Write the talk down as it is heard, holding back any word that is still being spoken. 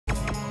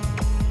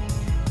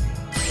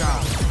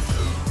job.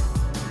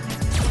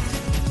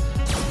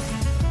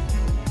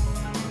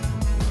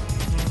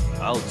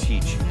 I'll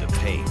teach you the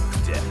pain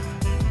of death.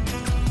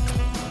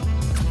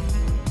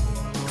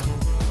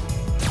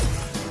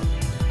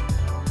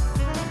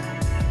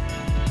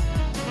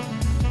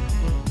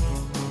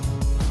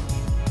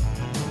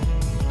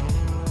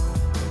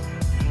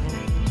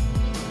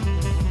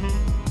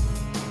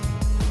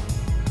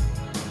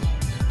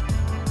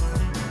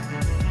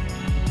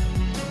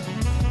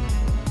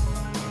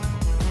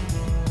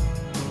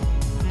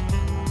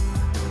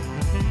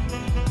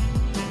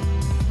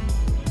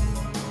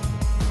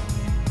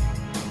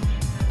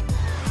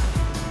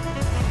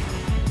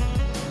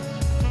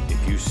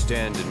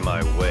 Stand in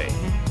my way,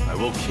 I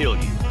will kill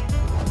you.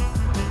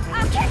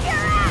 I'll kick your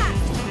ass!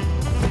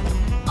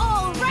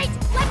 All right,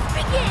 let's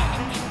begin!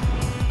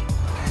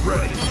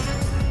 Ready.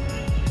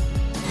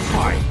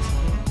 Fight!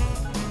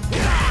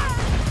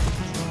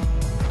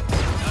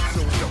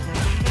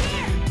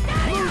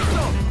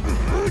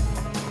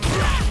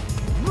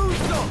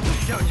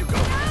 Down you go!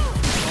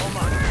 All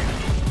mine!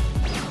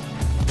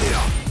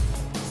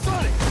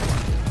 Sonic!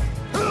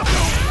 No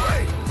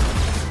way!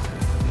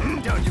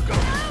 Down you go!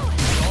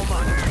 All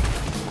mine!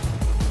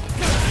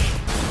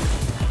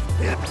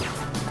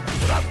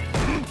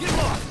 Get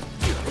lost!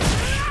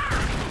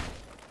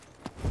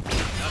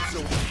 Not so...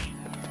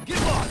 Get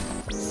lost!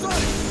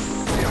 Sonic!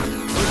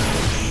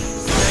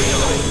 Stay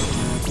away!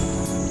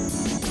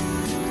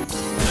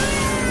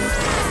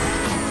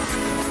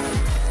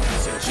 I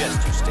suggest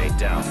you stay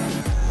down.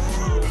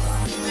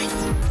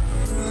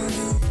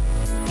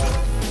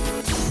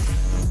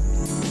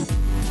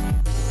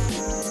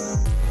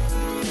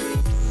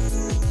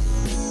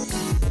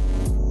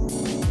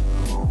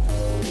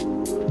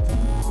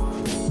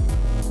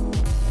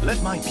 Let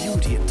my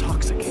beauty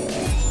intoxicate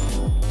you.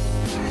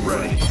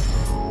 Ready.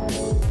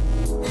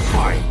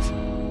 Fight!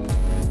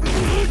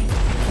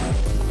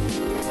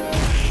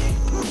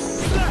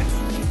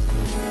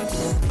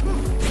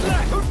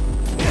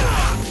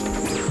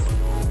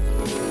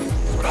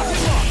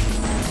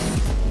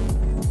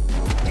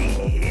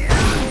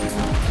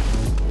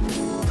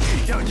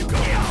 Down you go.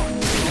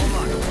 All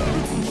mine.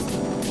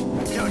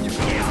 Down you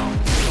go.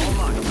 All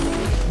mine.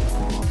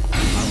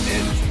 I'll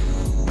end you.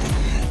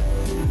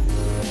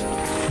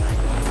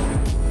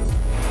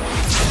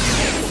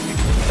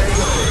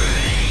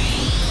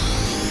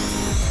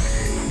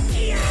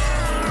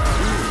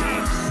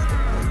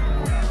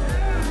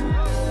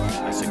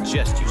 I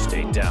suggest you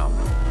stay down.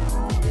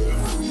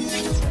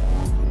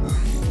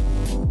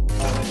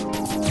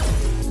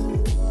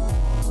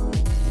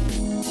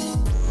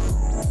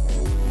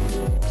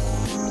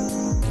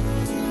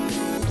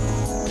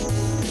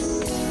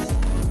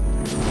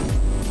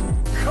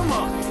 Come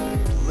on,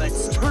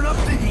 let's turn up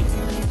the heat.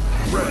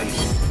 Ready.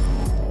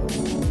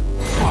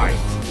 Fight.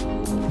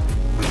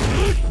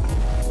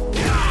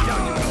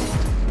 Down you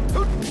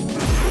go.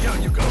 Down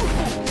you go.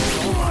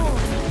 Hold on.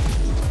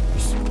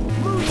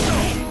 Move.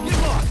 Get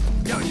lost.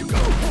 Down you go.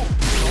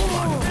 Hold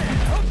on.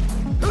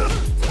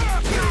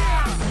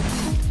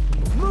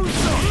 Move.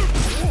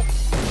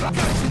 I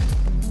got you.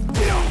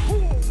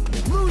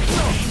 Move.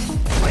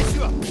 Place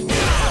you up.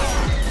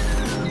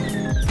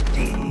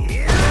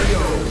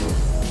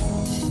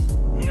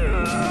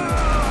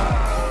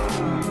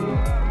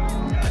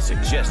 I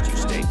suggest you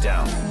stay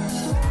down.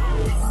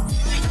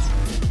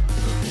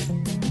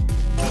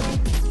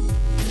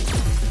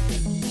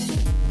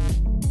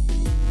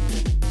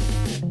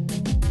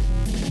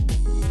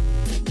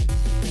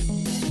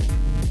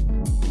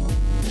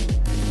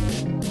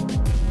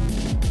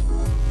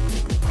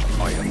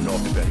 I am not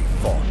very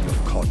fond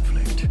of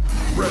conflict.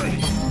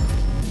 Ready.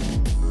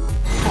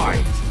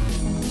 Fight.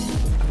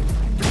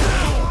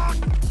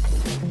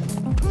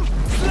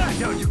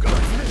 Down you go.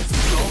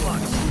 Hold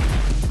on.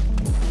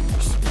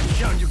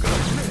 Down you go.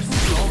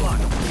 Hold on.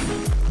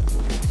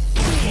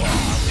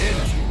 I'll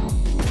end you.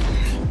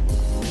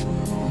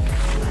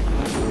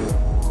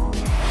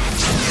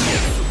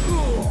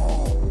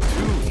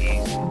 Too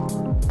easy.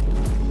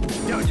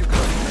 Down you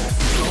go.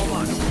 Hold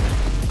on.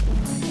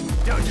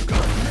 Down you go.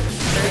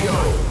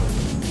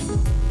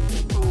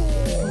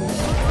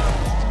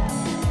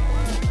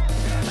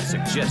 I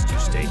suggest you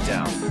stay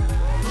down.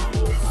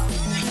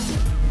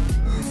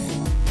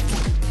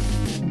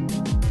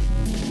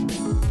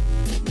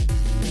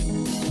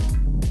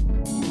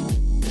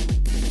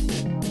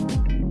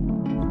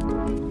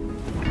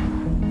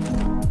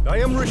 I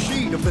am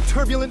Rashid of the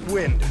Turbulent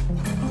Wind.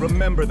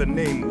 Remember the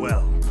name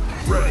well.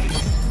 Ready.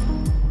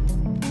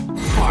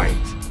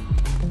 Fight.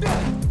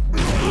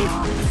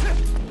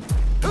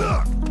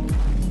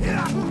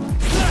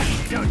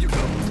 Down you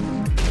go.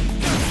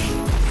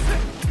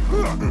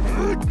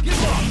 Get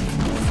lost.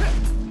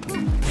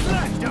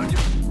 Down you.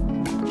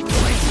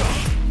 Place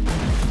off.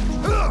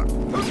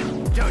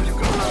 Down you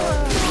go.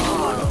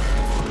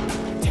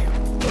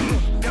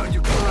 Down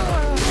you go.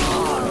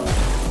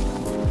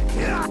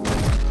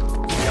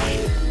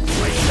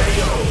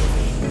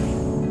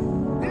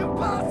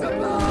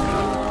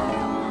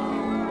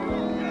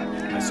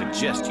 I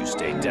suggest you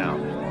stay down.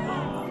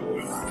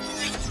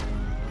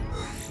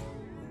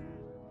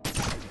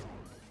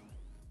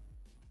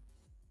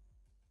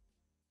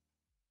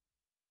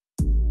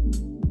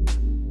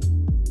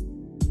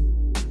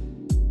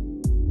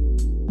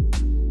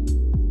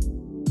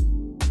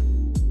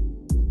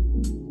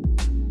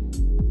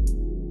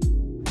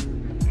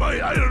 My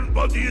iron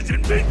body is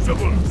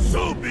invincible,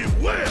 so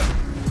beware!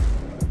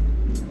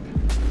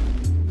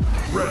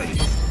 Ready.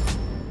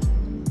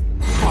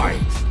 Fight!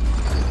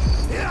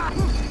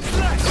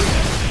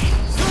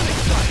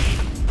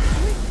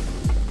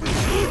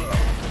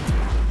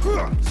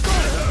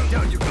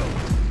 Down you go!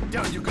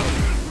 Down you go!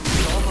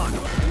 It's all mine!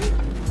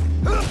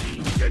 I'll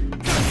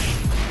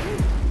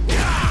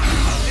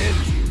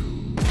end you!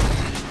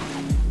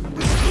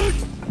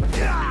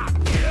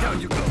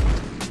 Down you go!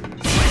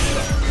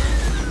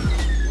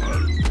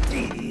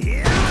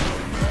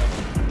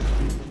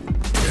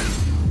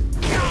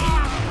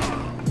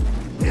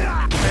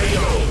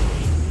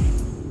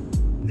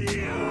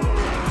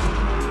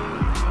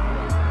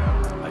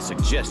 I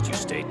suggest you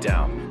stay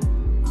down.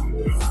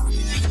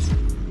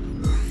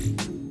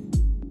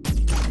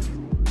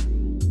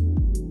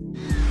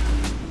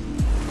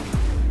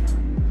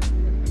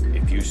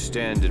 If you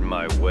stand in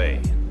my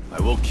way, I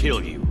will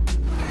kill you.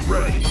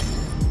 Ready.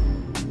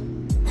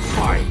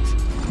 Fight.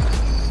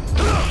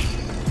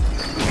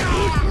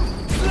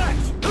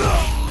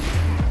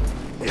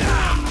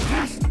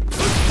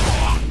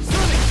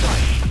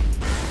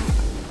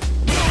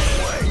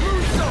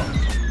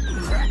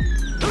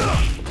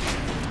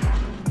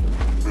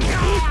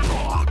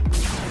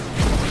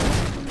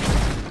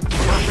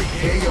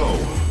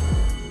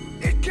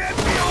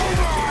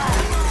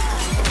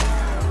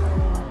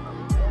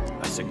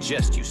 I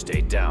suggest you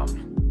stay down.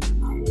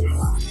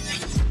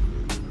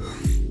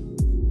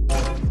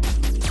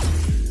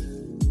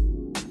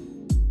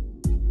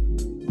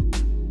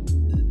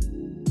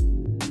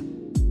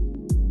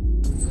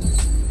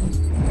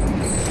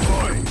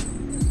 Boy,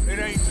 it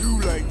ain't too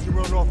late to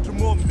run off to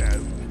Mum now.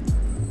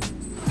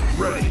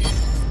 Ready.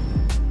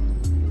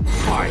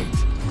 Fight.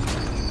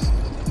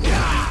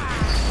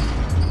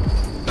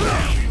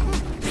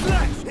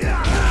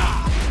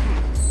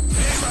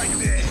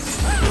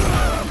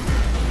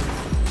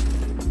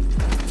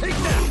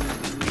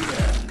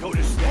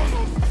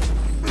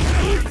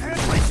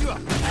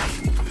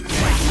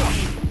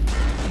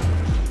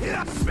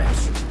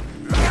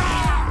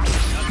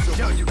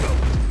 Down you go.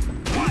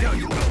 Down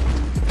you go.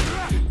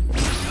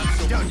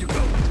 Down you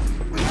go.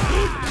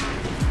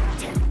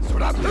 That's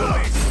what I'm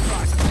doing.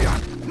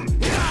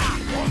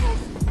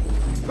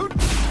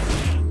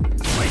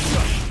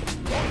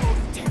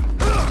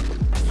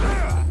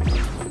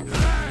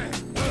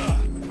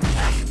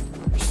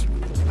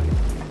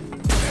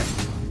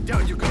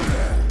 Down you go.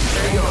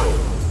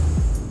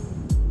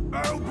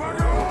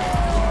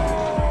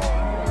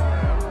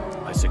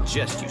 I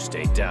suggest you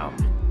stay down.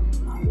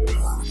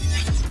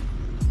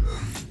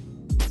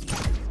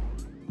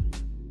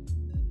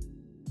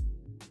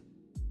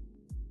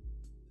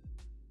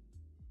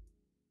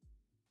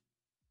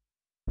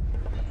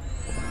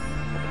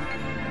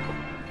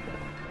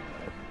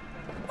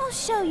 I'll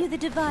show you the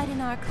divide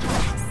in our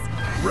class.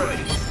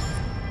 Ready.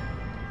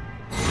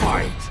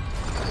 Fight.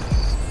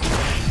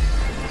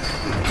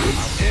 I'll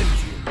end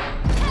you.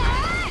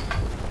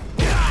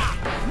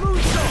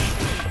 Moonsault.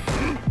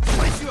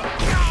 Slice you up.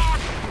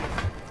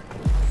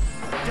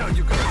 Down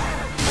you go.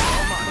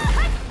 All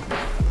mine.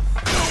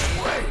 No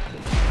way.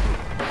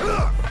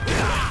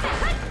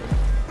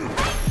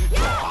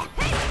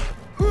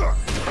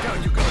 Down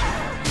you go.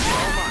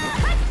 All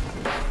mine.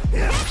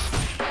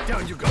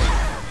 Down you go.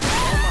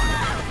 All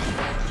mine.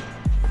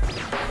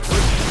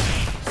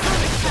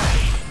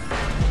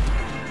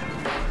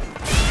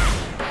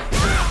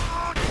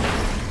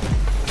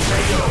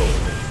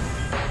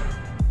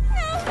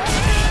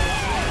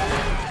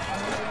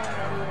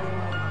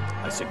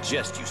 I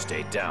suggest you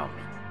stay down.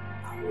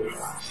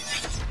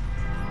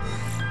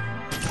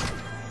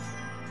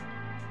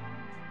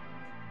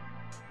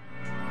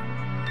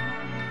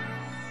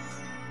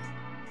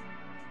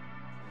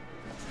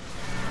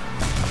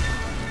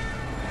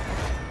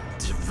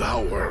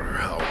 Devour.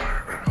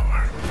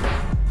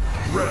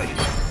 Ready.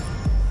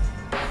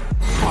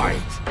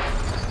 Fight.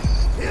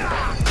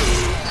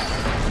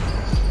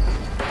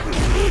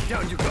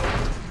 Down you go.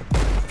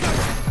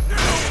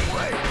 No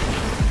way.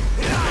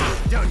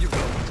 Down you go.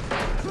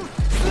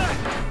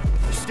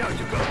 Down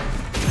you go.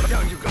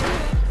 Down you go.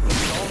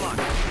 It's all mine.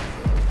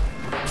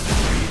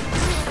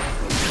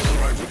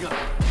 Charging up.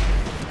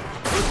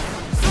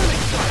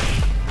 Sonic strike.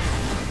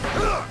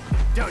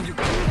 Down you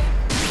go.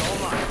 It's all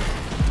mine.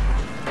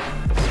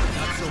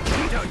 Not so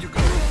good. Down you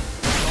go.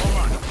 It's all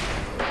mine.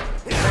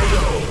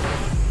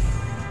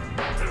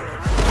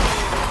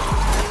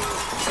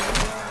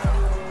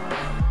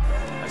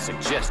 I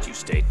suggest you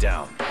stay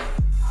down.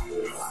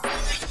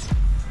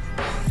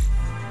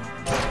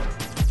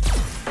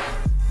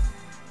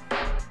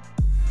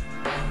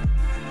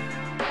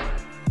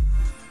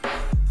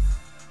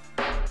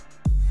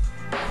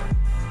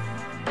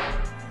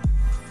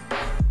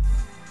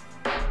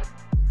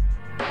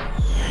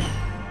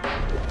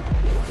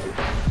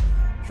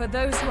 For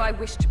those who I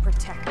wish to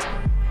protect,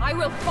 I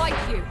will fight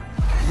you!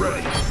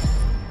 Ready.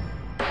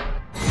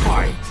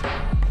 Fight.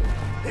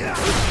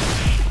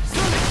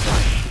 Sonic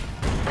strike.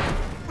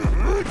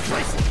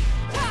 Place it.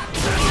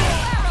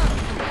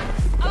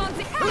 On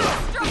the arrow!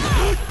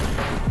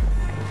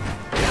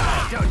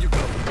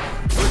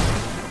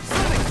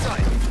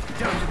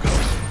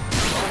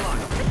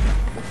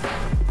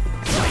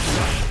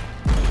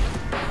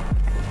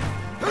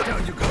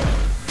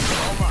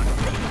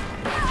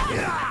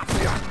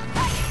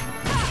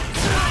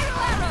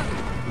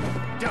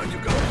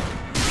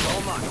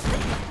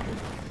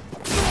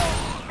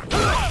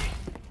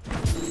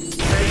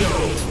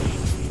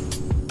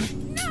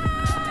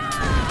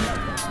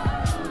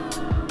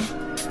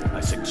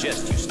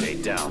 you stay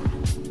down.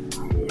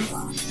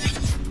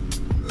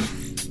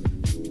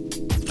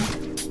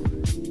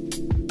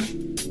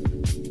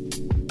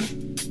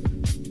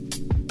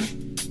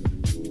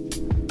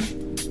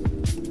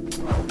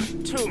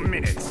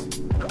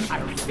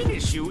 I'll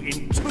finish you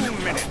in 2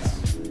 minutes.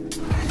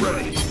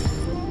 Ready.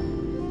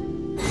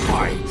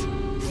 Fight.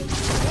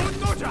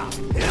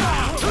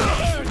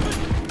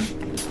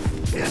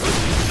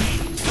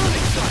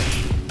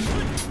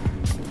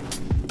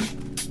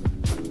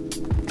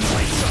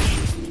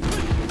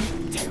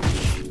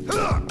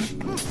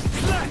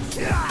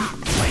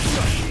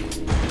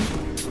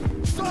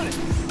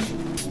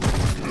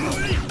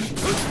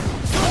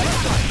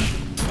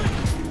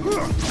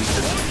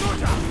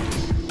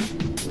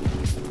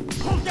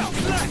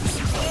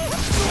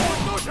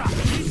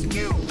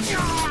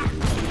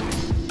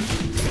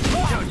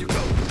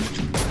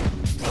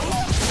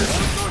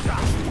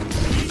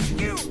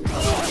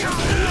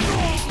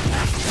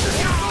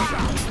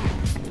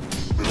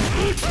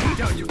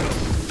 Down you go.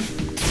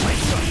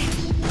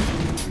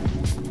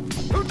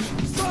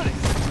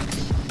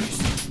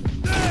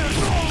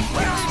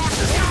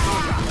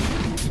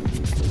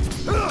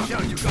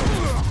 Down you go.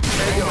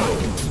 There you go.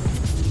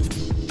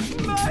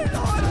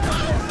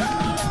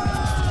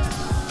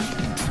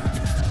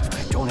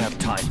 I don't have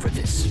time for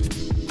this.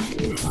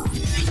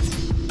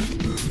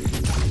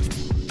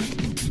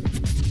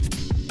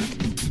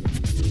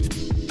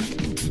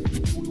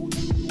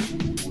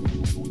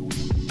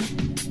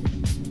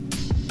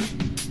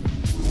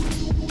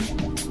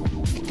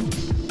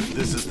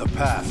 This is the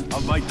path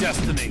of my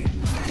destiny.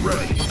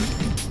 Ready.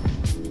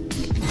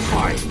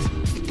 Fight.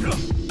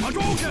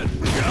 Hadouken!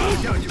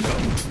 Down you go.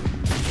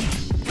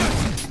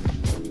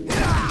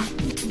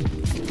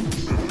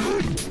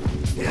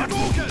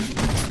 Hadouken!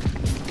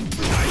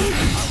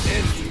 I'll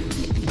end you.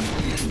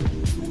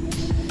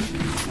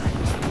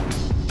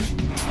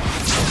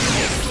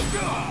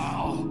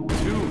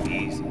 Too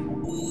easy.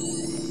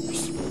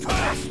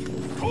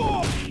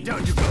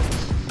 Down you go.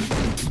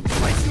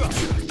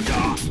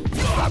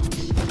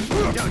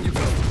 Down you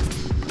go.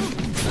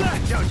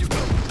 Down you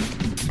go.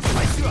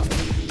 Slice you up.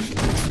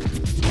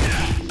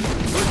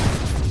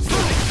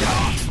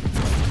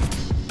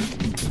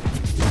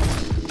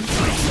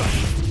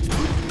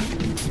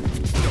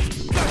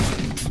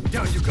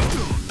 Down you go.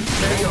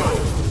 There you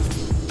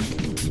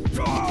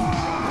go.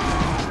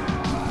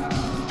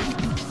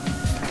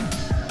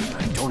 I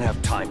don't have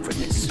time for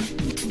this.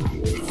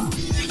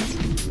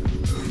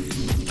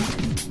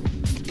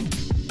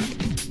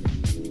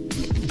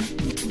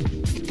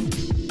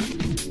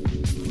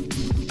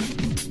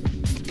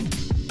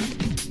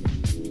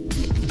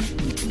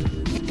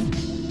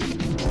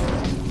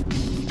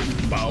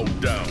 Bow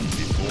down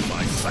before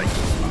my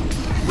cycle.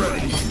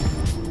 Ready.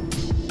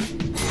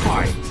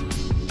 Fight.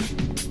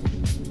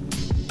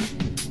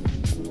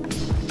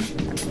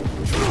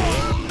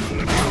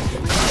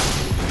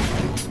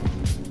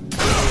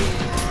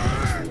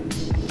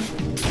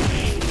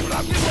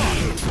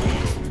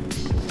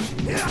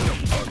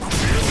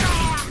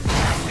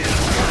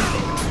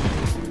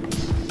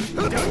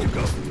 Down you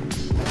go.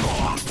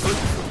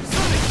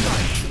 Sonic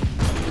Sight.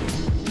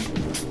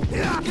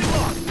 Get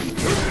lost.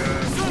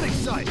 Sonic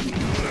Sight.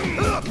 Get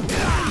lost.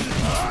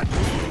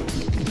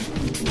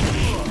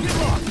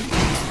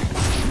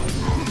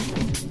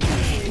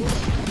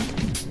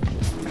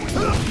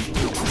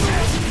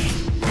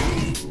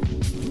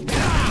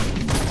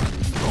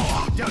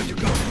 Down you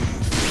go.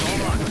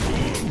 Hold on.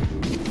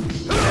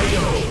 There you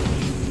go.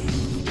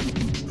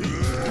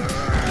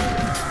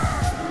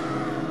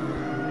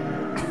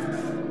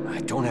 I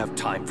don't have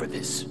time for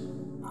this.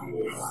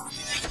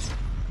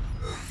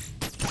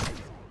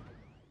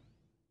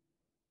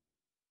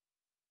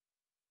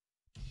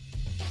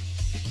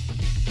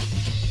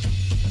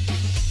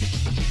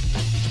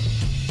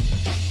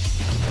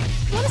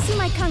 Want to see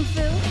my kung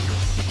fu?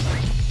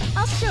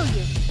 I'll show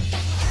you.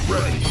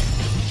 Ready.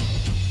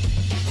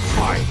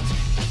 Fight.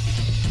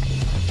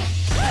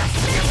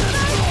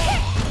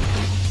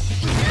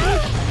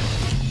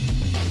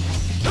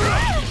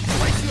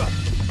 Slice you up.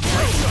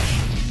 Slice you up.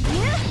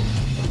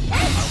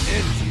 I'll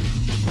end you.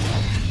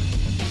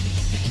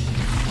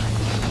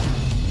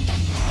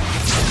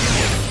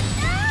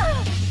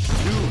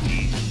 Too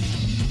easy.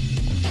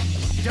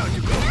 Down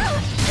you go.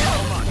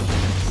 Hold on.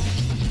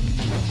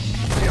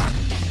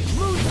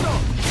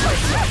 Moonsault.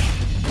 Slice you up.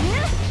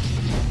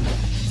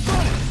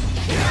 Sonic.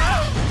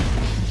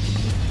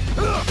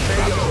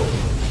 There you go.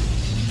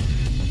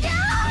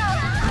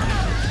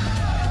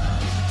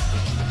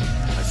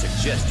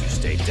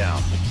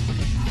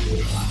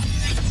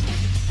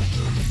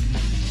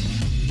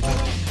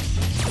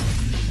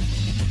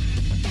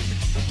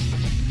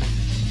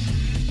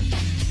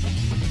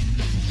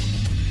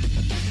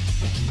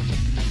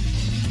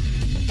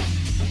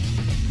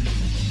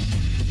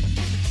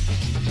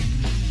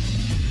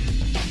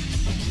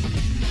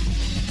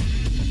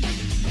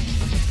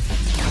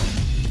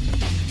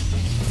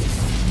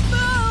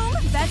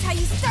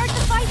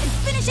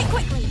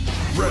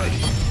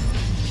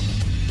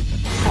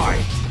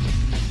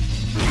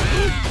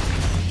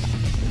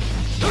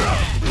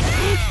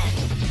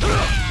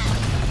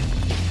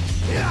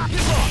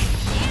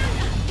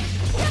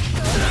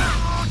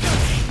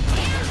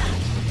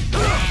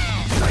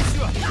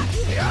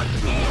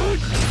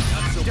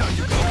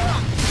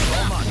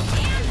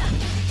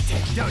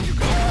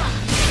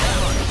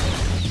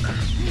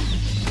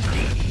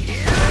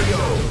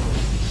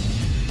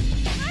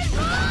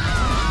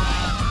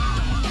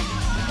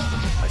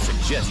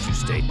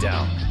 stay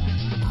down.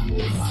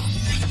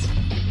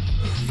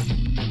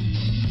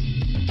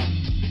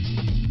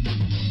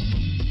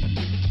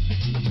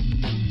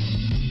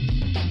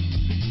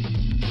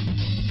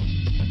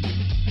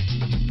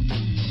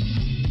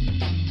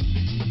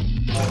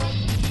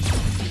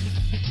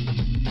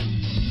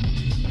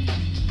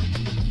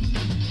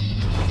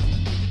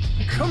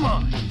 Come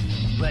on!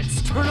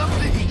 Let's turn up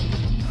the heat!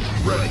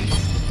 Ready!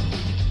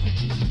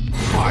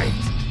 Fight!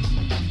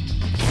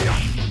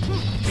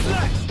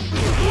 Slash!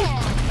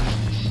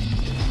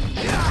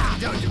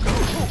 Down you go!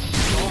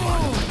 Hold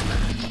on!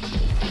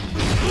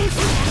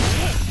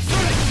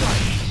 Sonic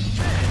Strike!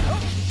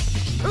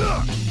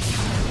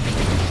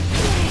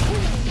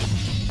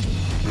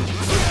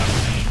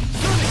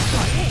 Sonic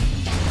Strike!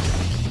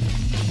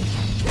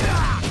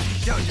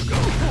 Down you go!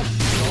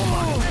 Hold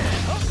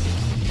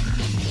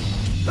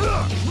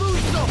on!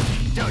 Lose them!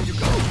 Down you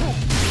go!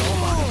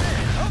 Hold on!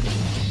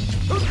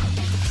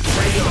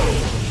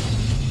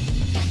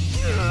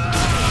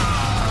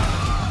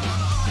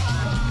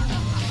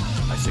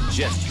 I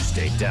suggest you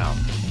stay down.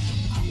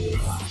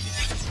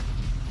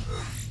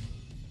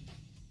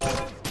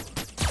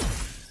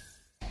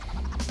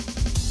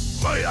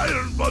 My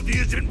iron body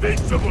is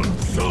invincible,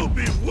 so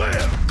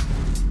beware!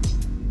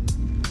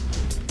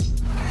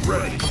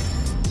 Ready!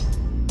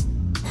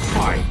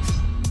 Fight!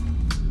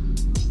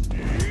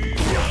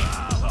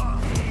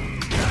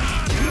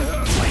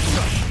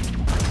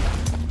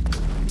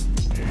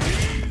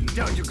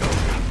 Down you go!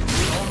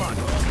 Hold on!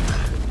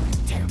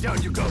 Damn,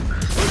 down you go!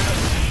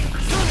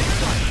 Sonic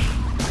Strike!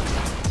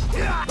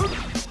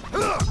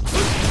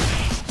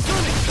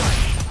 Sonic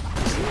Strike!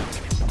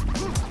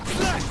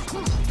 Slash!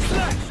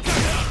 Slash!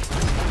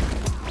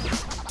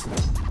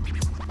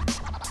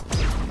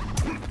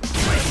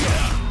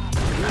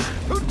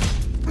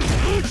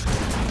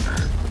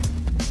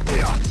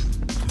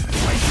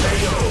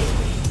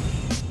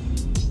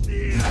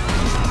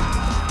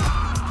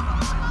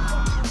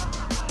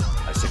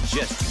 I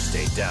suggest you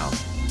stay down.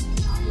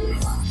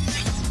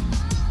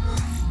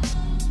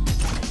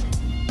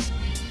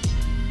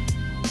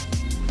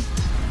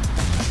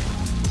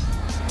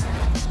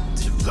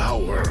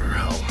 Devour.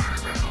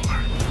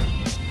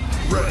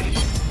 Ready.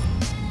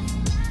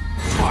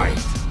 Fight.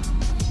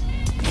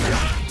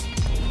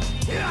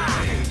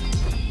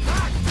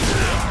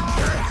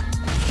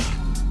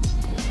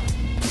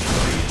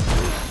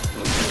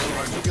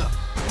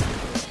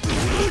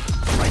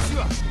 Slice you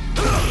up!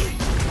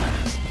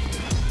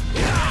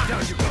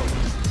 Down you go!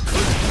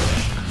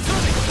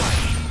 Sonic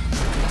Strike!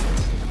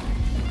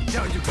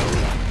 Down you go!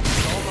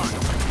 Hold on!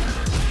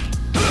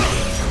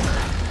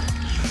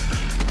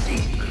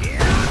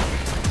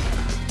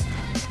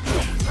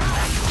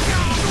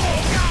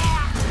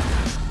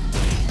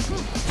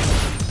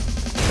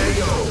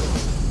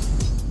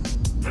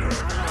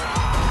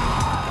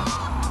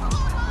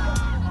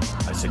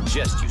 I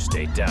suggest you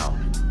stay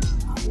down.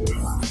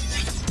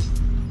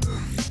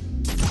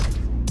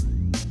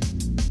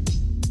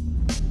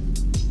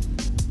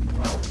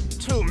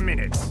 2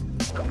 minutes!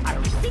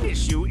 I'll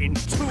finish you in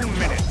 2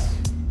 minutes!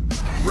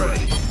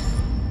 Ready.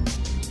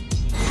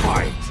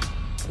 Fight.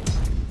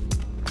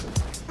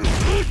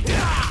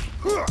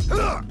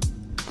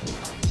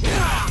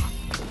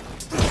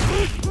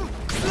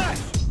 Slash!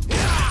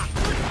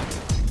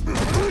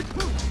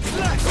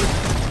 Slash!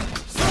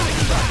 Sonic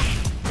Strike!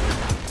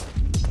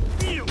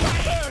 Feel what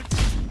hurts!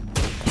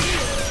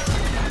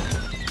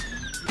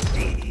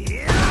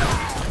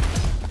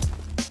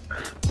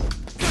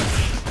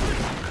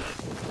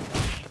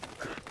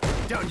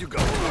 Down you go!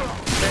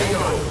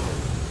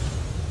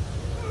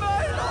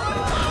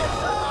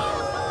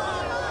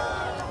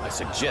 I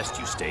suggest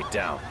you stay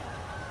down.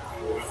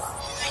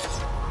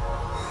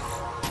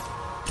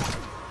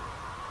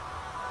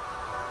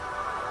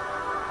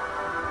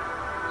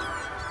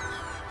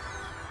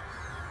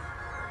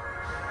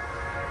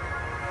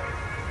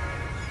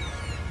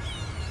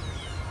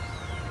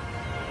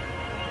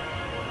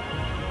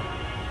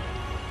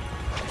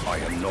 I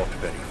am not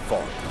very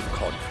fond of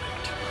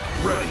conflict.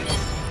 Ready.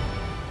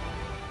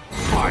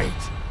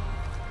 Fight.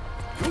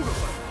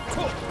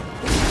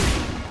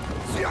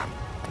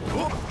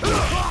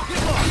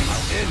 I'll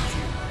end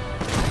you.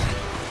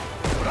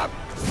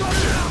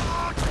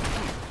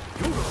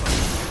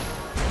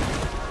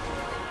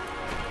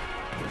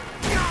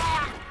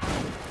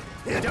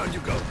 Down you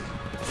go!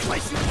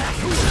 Slice you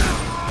past!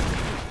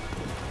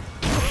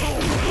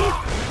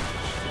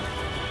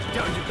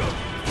 Down you go!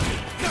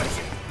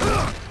 Gotcha!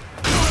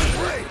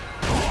 Away!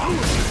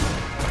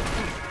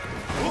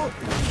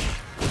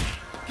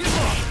 Get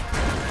off!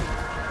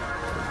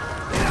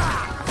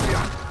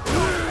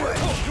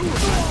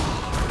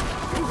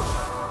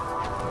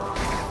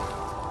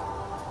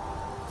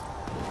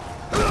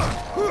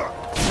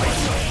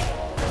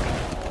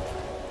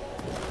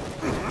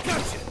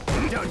 Gotcha!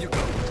 Down you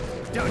go!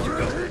 Down you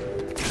go!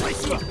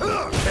 Slice you up!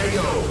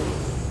 KO.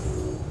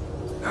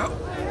 How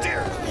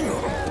dare you!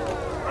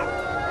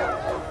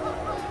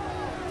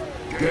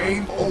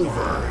 Game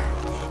over.